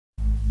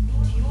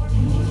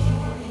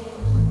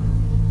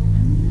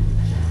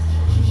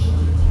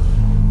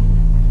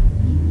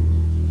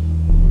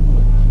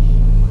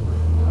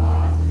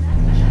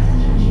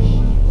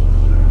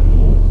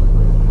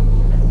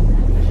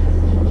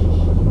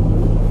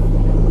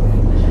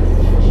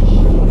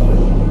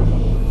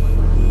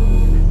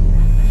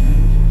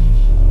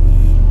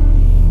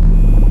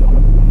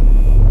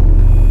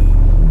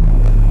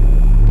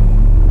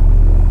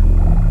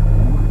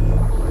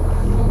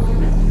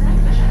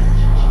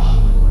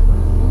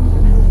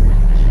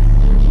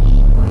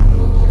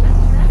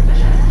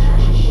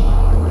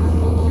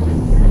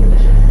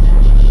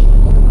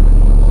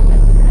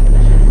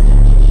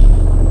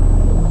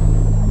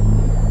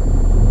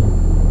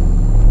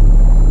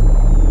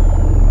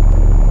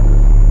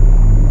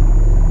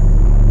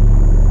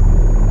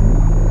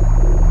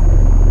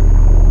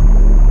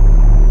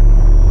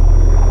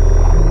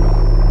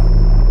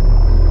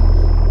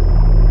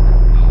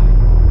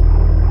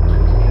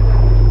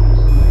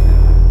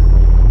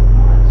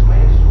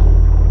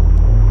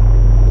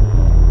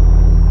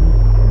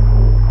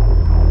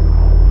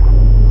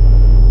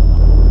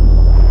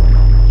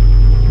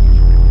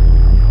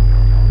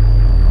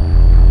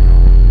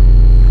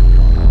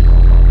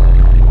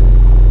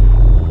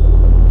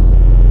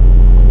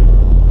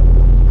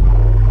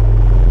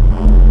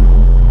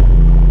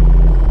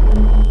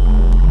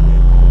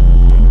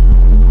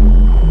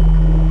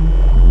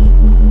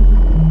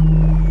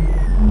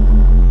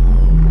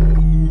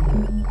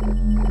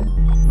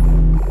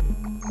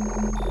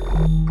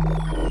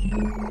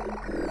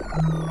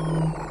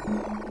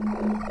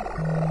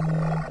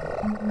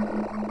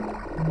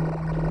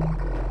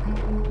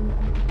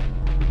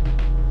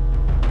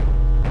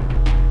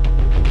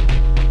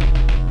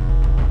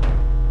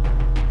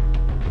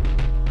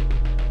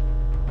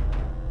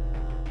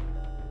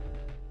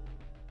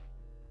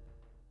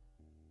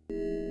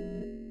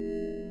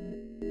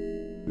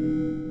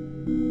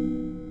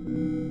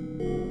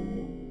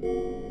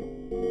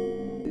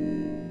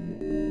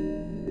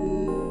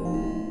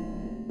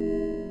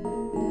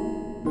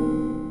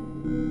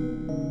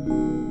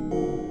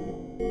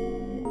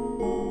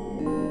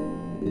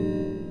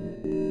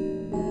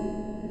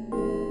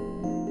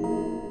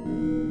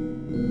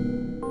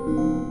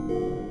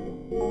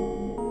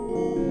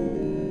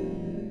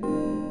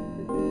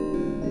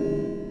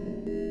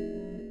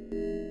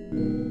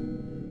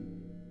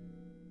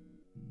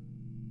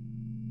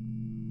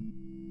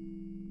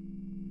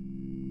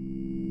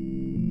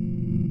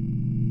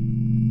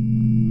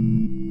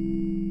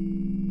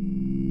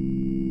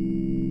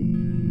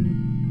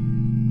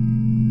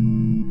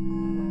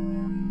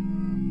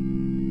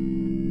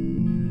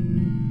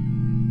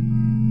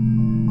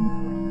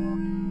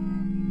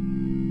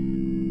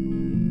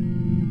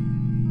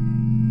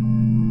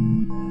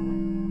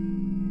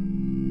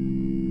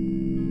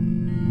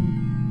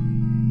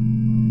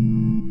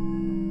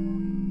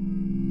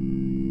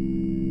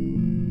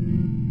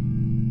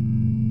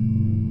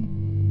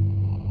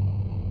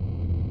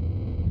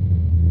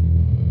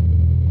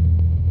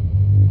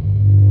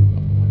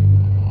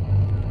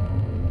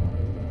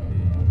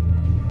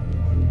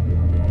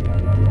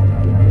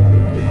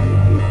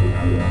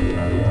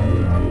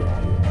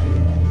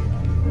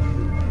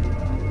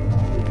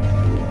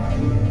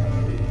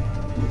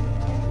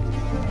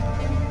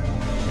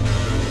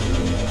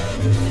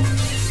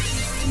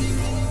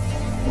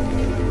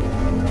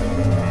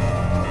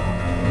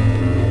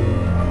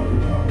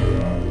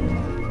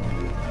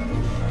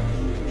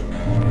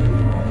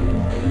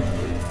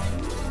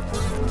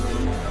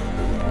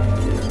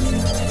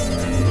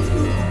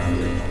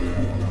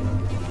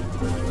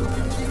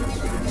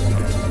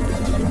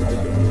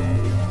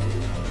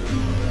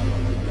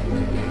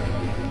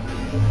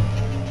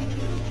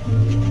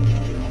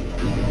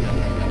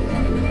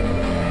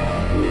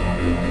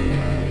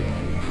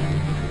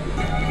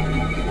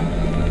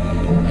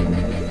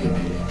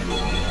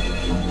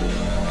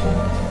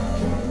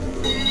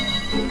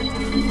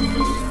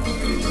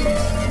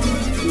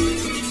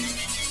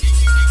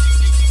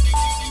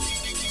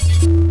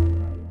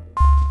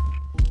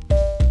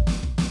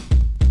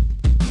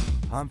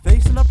I'm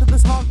facing up to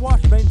this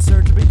hogwash main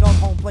surgery called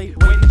home plate,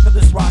 waiting for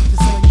this rock to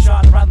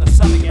slingshot around the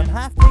sun again.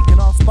 Half taken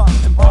off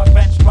spots and park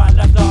bench right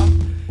left off,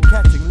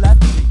 catching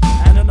lefty,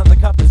 and another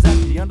cup is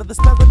empty. Under the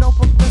spell of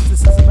notebook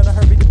mysticism in a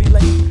hurry to be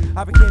late,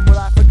 I became what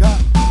I forgot,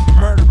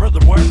 murder of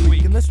the work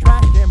week. In this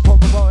trash can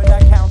Polaroid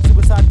that counts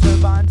suicide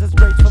turbines as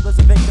graceful as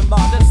a vacant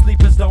lot that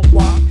sleepers don't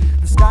walk.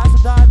 The skies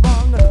have died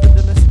wrong under the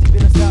dimmest TV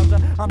nostalgia.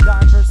 I'm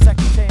dying for a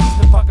second chance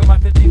to fuck up my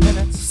 15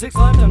 minutes. 6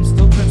 left, I'm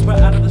still transferred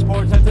out of this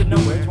vortex to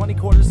nowhere. 20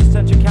 quarters of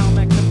century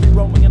Calmex, simply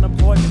roaming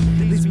unemployment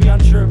leaves me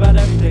unsure about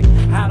everything.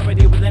 How do I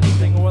deal with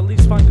anything, or at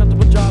least find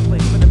comfortable job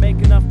placement and make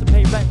enough to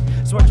pay rent?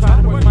 So I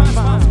try to work my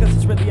spines, cause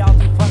it's really all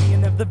too funny.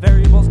 And if the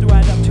variables do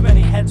add up, too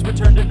many heads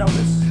return to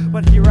notice.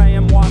 But here I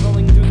am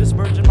waddling through this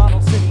virgin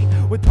model city,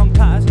 with tongue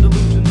ties and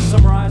delusions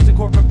summarized in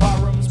corporate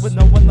barrooms, with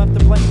no one left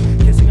to blame,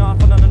 kissing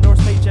off an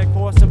unendorsed paycheck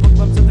for a simple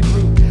glimpse of the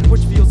group,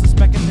 which feels this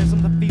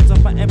mechanism that feeds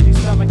off my empty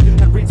stomach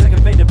and reads like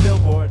a faded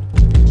billboard.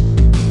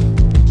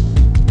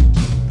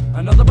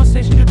 Another bus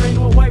station to drain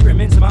to a white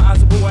rim into my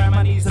eyes are aware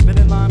my knees have been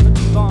in line for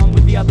too long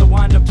with the other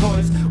wind-up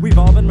toys. We've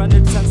all been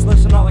rendered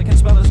senseless, and all I can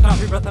smell is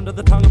coffee breath under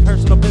the tongue of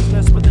personal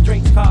business, with the